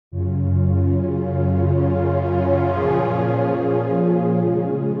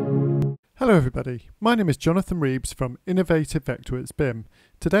Hello everybody, my name is Jonathan Reeves from Innovative Vectorworks BIM.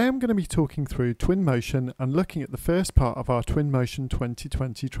 Today I'm going to be talking through Twinmotion and looking at the first part of our Twinmotion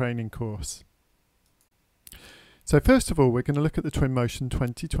 2020 training course. So first of all, we're going to look at the Twinmotion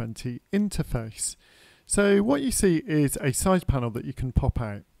 2020 interface. So what you see is a side panel that you can pop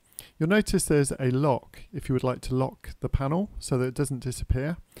out. You'll notice there's a lock if you would like to lock the panel so that it doesn't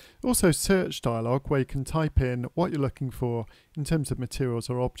disappear. Also search dialog where you can type in what you're looking for in terms of materials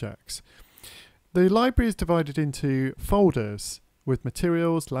or objects. The library is divided into folders with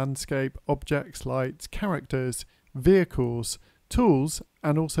materials, landscape, objects, lights, characters, vehicles, tools,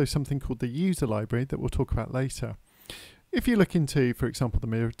 and also something called the user library that we'll talk about later. If you look into, for example, the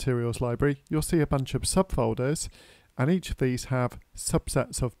materials library, you'll see a bunch of subfolders, and each of these have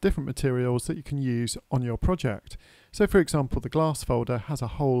subsets of different materials that you can use on your project. So for example, the glass folder has a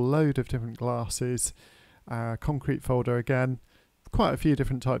whole load of different glasses, concrete folder again, quite a few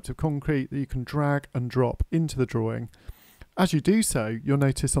different types of concrete that you can drag and drop into the drawing. As you do so, you'll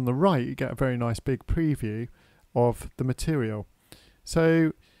notice on the right you get a very nice big preview of the material.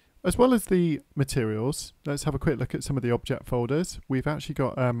 So as well as the materials, let's have a quick look at some of the object folders. We've actually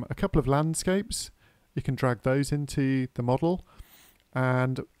got a couple of landscapes. You can drag those into the model,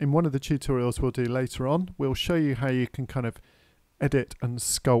 and in one of the tutorials we'll do later on, we'll show you how you can kind of edit and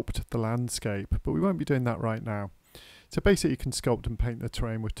sculpt the landscape, but we won't be doing that right now. So basically you can sculpt and paint the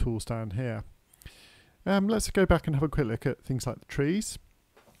terrain with tools down here. Let's go back and have a quick look at things like the trees.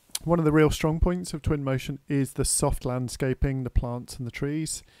 One of the real strong points of Twinmotion is the soft landscaping, the plants and the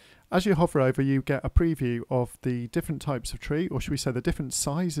trees. As you hover over, you get a preview of the different types of tree, or should we say the different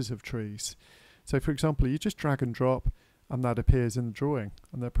sizes of trees. So for example, you just drag and drop and that appears in the drawing,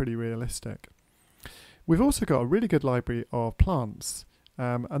 and they're pretty realistic. We've also got a really good library of plants.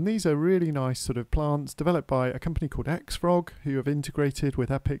 And these are really nice sort of plants developed by a company called Xfrog, who have integrated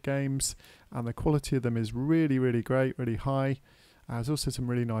with Epic Games, and the quality of them is really, really great, really high. There's also some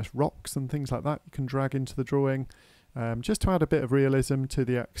really nice rocks and things like that you can drag into the drawing, just to add a bit of realism to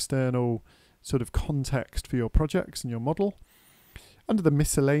the external sort of context for your projects and your model. Under the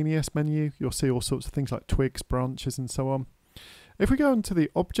miscellaneous menu, you'll see all sorts of things like twigs, branches and so on. If we go into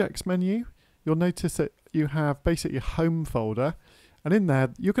the objects menu, you'll notice that you have basically a home folder. And in there,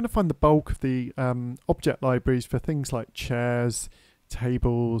 you're going to find the bulk of the object libraries for things like chairs,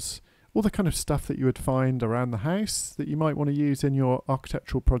 tables, all the kind of stuff that you would find around the house that you might want to use in your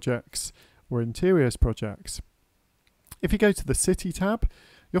architectural projects or interiors projects. If you go to the city tab,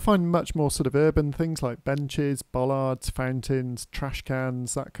 you'll find much more sort of urban things like benches, bollards, fountains, trash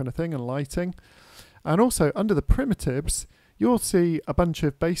cans, that kind of thing, and lighting. And also under the primitives, you'll see a bunch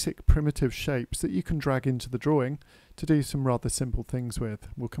of basic primitive shapes that you can drag into the drawing to do some rather simple things with.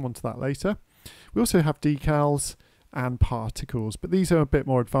 We'll come on to that later. We also have decals and particles, but these are a bit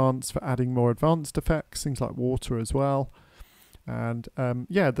more advanced for adding more advanced effects, things like water as well. And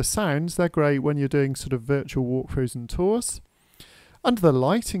yeah, the sounds, they're great when you're doing sort of virtual walkthroughs and tours. Under the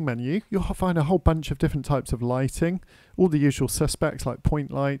lighting menu, you'll find a whole bunch of different types of lighting, all the usual suspects like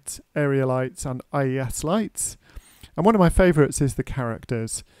point lights, area lights and IES lights. And one of my favourites is the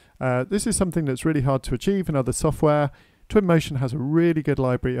characters. This is something that's really hard to achieve in other software. Twinmotion has a really good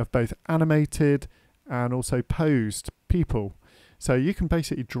library of both animated and also posed people. So you can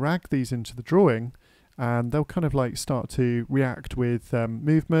basically drag these into the drawing and they'll kind of like start to react with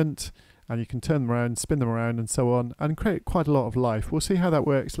movement, and you can turn them around, spin them around and so on, and create quite a lot of life. We'll see how that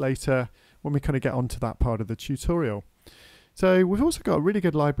works later when we kind of get onto that part of the tutorial. So we've also got a really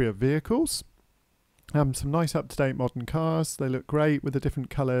good library of vehicles. Some nice up-to-date modern cars. They look great with the different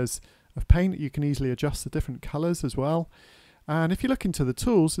colours of paint. You can easily adjust the different colours as well. And if you look into the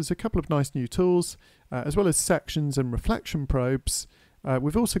tools, there's a couple of nice new tools, as well as sections and reflection probes.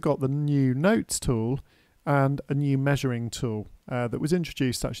 We've also got the new notes tool and a new measuring tool that was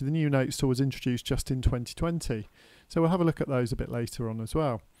introduced. Actually, the new notes tool was introduced just in 2020. So we'll have a look at those a bit later on as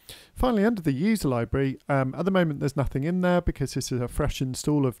well. Finally, under the user library, at the moment there's nothing in there because this is a fresh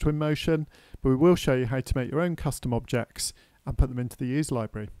install of Twinmotion, but we will show you how to make your own custom objects and put them into the user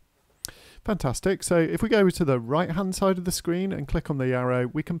library. Fantastic. So if we go to the right hand side of the screen and click on the arrow,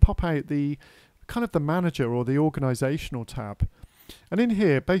 we can pop out the kind of the manager or the organizational tab. And in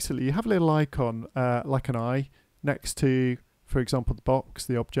here, basically you have a little icon like an eye next to, for example, the box,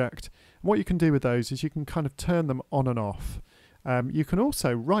 the object. And what you can do with those is you can kind of turn them on and off. You can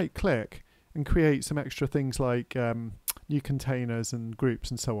also right click and create some extra things like new containers and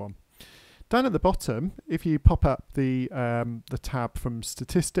groups and so on. Down at the bottom, if you pop up the tab from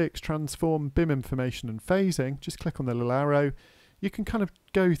statistics, transform, BIM information and phasing, just click on the little arrow. You can kind of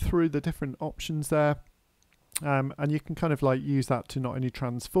go through the different options there And you can kind of like use that to not only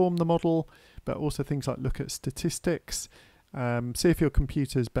transform the model, but also things like look at statistics, see if your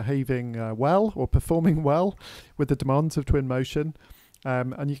computer's behaving well or performing well with the demands of Twinmotion,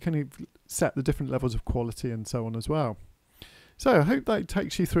 and you can set the different levels of quality and so on as well. So I hope that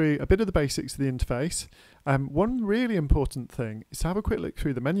takes you through a bit of the basics of the interface. One really important thing is to have a quick look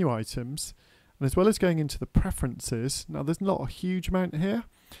through the menu items, and as well as going into the preferences. Now there's not a huge amount here,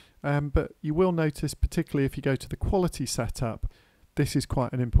 but you will notice, particularly if you go to the quality setup, this is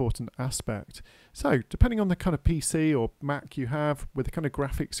quite an important aspect. So depending on the kind of PC or Mac you have with the kind of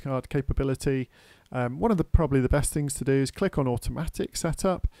graphics card capability, one of the probably the best things to do is click on automatic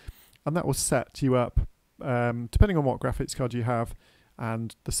setup, and that will set you up depending on what graphics card you have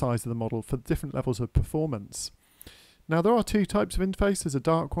and the size of the model for different levels of performance. Now there are two types of interface. There's a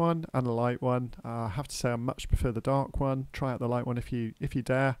dark one and a light one. I have to say I much prefer the dark one. Try out the light one if you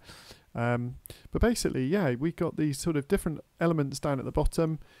dare. But basically, yeah, we've got these sort of different elements down at the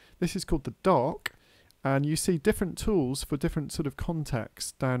bottom. This is called the dock, and you see different tools for different sort of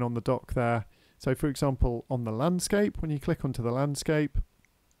contexts down on the dock there. So for example, on the landscape, when you click onto the landscape,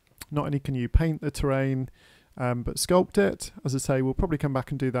 not only can you paint the terrain, but sculpt it. As I say, we'll probably come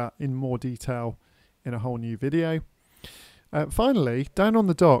back and do that in more detail in a whole new video. Finally, down on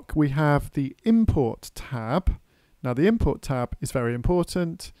the dock, we have the import tab. Now the import tab is very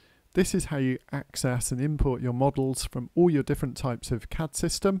important. This is how you access and import your models from all your different types of CAD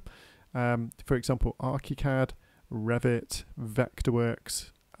system. For example, ArchiCAD, Revit,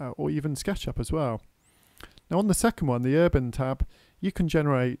 Vectorworks, or even SketchUp as well. Now on the second one, the urban tab, you can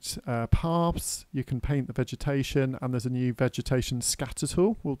generate paths, you can paint the vegetation, and there's a new vegetation scatter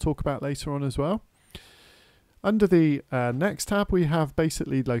tool we'll talk about later on as well. Under the next tab, we have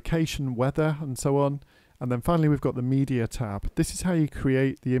basically location, weather, and so on. And then finally, we've got the media tab. This is how you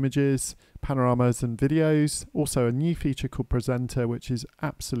create the images, panoramas, and videos. Also a new feature called Presenter, which is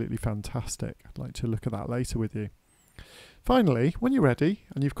absolutely fantastic. I'd like to look at that later with you. Finally, when you're ready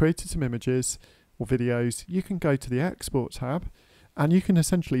and you've created some images or videos, you can go to the Export tab, and you can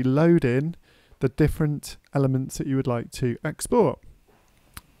essentially load in the different elements that you would like to export.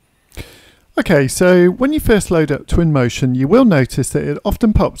 Okay, so when you first load up Twinmotion, you will notice that it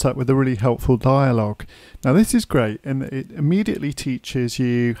often pops up with a really helpful dialogue. Now this is great in that it immediately teaches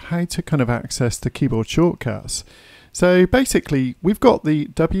you how to kind of access the keyboard shortcuts. So basically, we've got the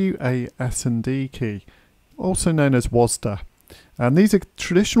WASD key, also known as WASD. And these are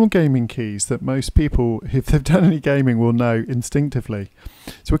traditional gaming keys that most people, if they've done any gaming, will know instinctively.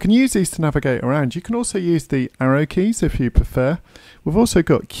 So we can use these to navigate around. You can also use the arrow keys if you prefer. We've also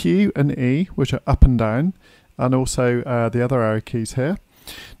got Q and E, which are up and down, and also the other arrow keys here.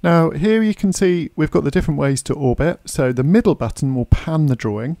 Now here you can see we've got the different ways to orbit. So the middle button will pan the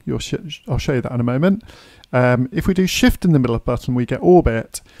drawing. I'll show you that in a moment. If we do shift in the middle button, we get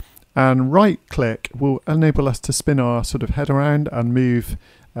orbit. And right click will enable us to spin our sort of head around and move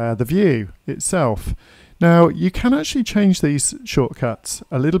the view itself. Now you can actually change these shortcuts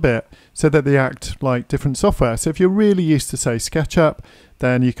a little bit so that they act like different software. So if you're really used to say SketchUp,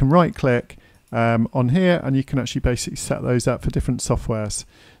 then you can right click on here and you can actually basically set those up for different softwares.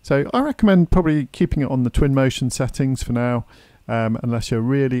 So I recommend probably keeping it on the Twinmotion settings for now, unless you're a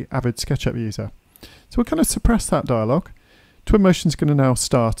really avid SketchUp user. So we'll kind of suppress that dialog. Twinmotion is going to now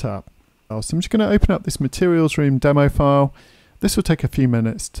start up. So I'm just going to open up this materials room demo file. This will take a few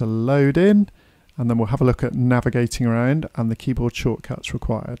minutes to load in, and then we'll have a look at navigating around and the keyboard shortcuts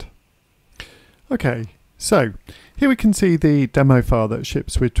required. Okay, so here we can see the demo file that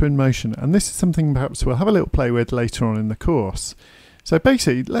ships with Twinmotion, and this is something perhaps we'll have a little play with later on in the course. So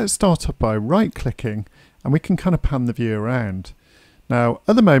basically, let's start off by right-clicking, and we can kind of pan the view around. Now,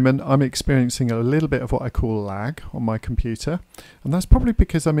 at the moment, I'm experiencing a little bit of what I call lag on my computer, and that's probably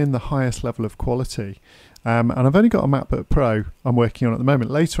because I'm in the highest level of quality. And I've only got a MacBook Pro I'm working on at the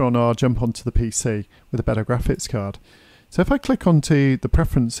moment. Later on, I'll jump onto the PC with a better graphics card. So if I click onto the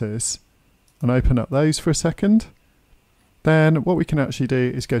preferences and open up those for a second, then what we can actually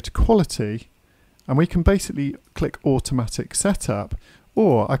do is go to quality, and we can basically click automatic setup,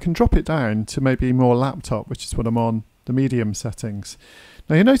 or I can drop it down to maybe more laptop, which is what I'm on, the medium settings.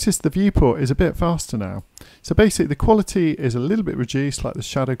 Now you notice the viewport is a bit faster now. So basically the quality is a little bit reduced, like the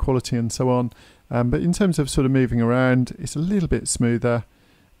shadow quality and so on. But in terms of sort of moving around, it's a little bit smoother,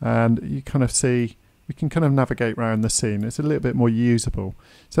 and you kind of see, we can kind of navigate around the scene. It's a little bit more usable.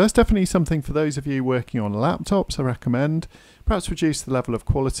 So that's definitely something for those of you working on laptops I recommend. Perhaps reduce the level of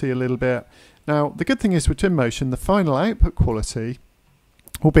quality a little bit. Now the good thing is with Twinmotion, the final output quality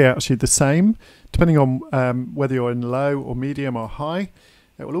will be actually the same depending on whether you're in low or medium or high.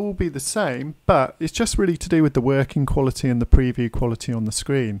 It will all be the same, but it's just really to do with the working quality and the preview quality on the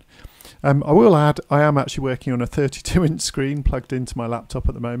screen. I will add, I am actually working on a 32-inch screen plugged into my laptop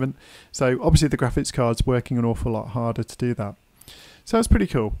at the moment, so obviously the graphics card's working an awful lot harder to do that. So it's pretty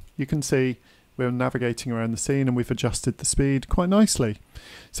cool. You can see we're navigating around the scene and we've adjusted the speed quite nicely.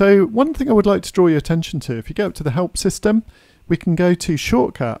 So one thing I would like to draw your attention to, if you go up to the help system, we can go to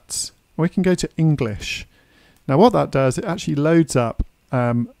shortcuts, or we can go to English. Now what that does, it actually loads up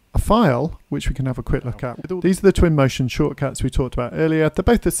a file which we can have a quick look at. These are the Twinmotion shortcuts we talked about earlier. They're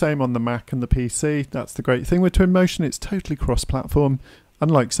both the same on the Mac and the PC. That's the great thing with Twinmotion, it's totally cross-platform,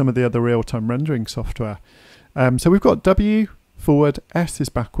 unlike some of the other real-time rendering software. So we've got W forward, S is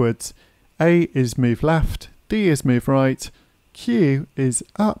backwards, A is move left, D is move right, Q is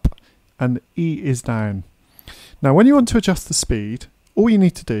up, and E is down. Now when you want to adjust the speed, all you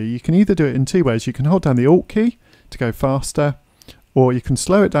need to do, you can either do it in two ways. You can hold down the Alt key to go faster, or you can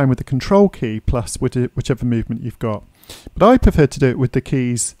slow it down with the Control key plus whichever movement you've got. But I prefer to do it with the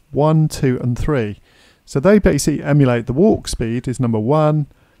keys 1, 2 and 3. So they basically emulate the walk speed is number 1,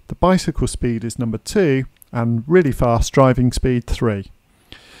 the bicycle speed is number 2, and really fast driving speed 3.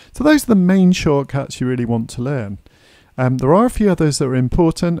 So those are the main shortcuts you really want to learn. There are a few others that are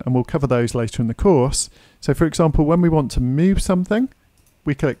important, and we'll cover those later in the course. So for example, when we want to move something,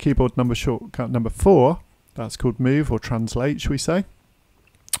 we click keyboard shortcut number 4. That's called move or translate, shall we say.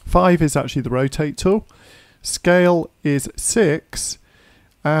 5 is actually the rotate tool. Scale is 6,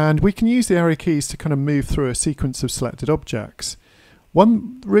 and we can use the arrow keys to kind of move through a sequence of selected objects.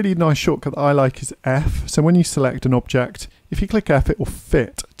 One really nice shortcut that I like is F. So when you select an object, if you click F, it will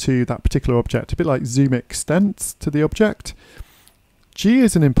fit to that particular object, a bit like zoom extents to the object. G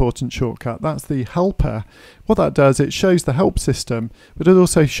is an important shortcut. That's the helper. What that does, it shows the help system, but it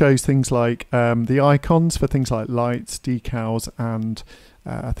also shows things like the icons for things like lights, decals, and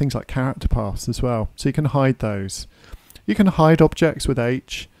things like character paths as well. So you can hide those. You can hide objects with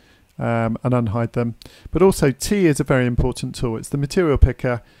H and unhide them. But also T is a very important tool. It's the material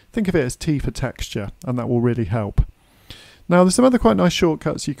picker. Think of it as T for texture, and that will really help. Now there's some other quite nice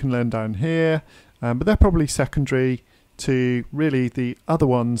shortcuts you can learn down here, but they're probably secondary to really the other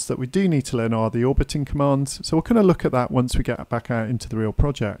ones that we do need to learn are the orbiting commands. So we'll kind of look at that once we get back out into the real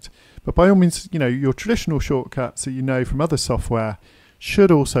project. But by all means, you know, your traditional shortcuts that you know from other software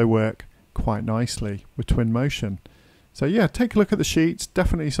should also work quite nicely with Twinmotion. So yeah, take a look at the sheets,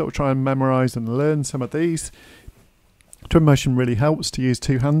 definitely sort of try and memorize and learn some of these. Twinmotion really helps to use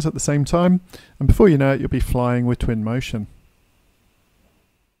two hands at the same time, and before you know it, you'll be flying with Twinmotion.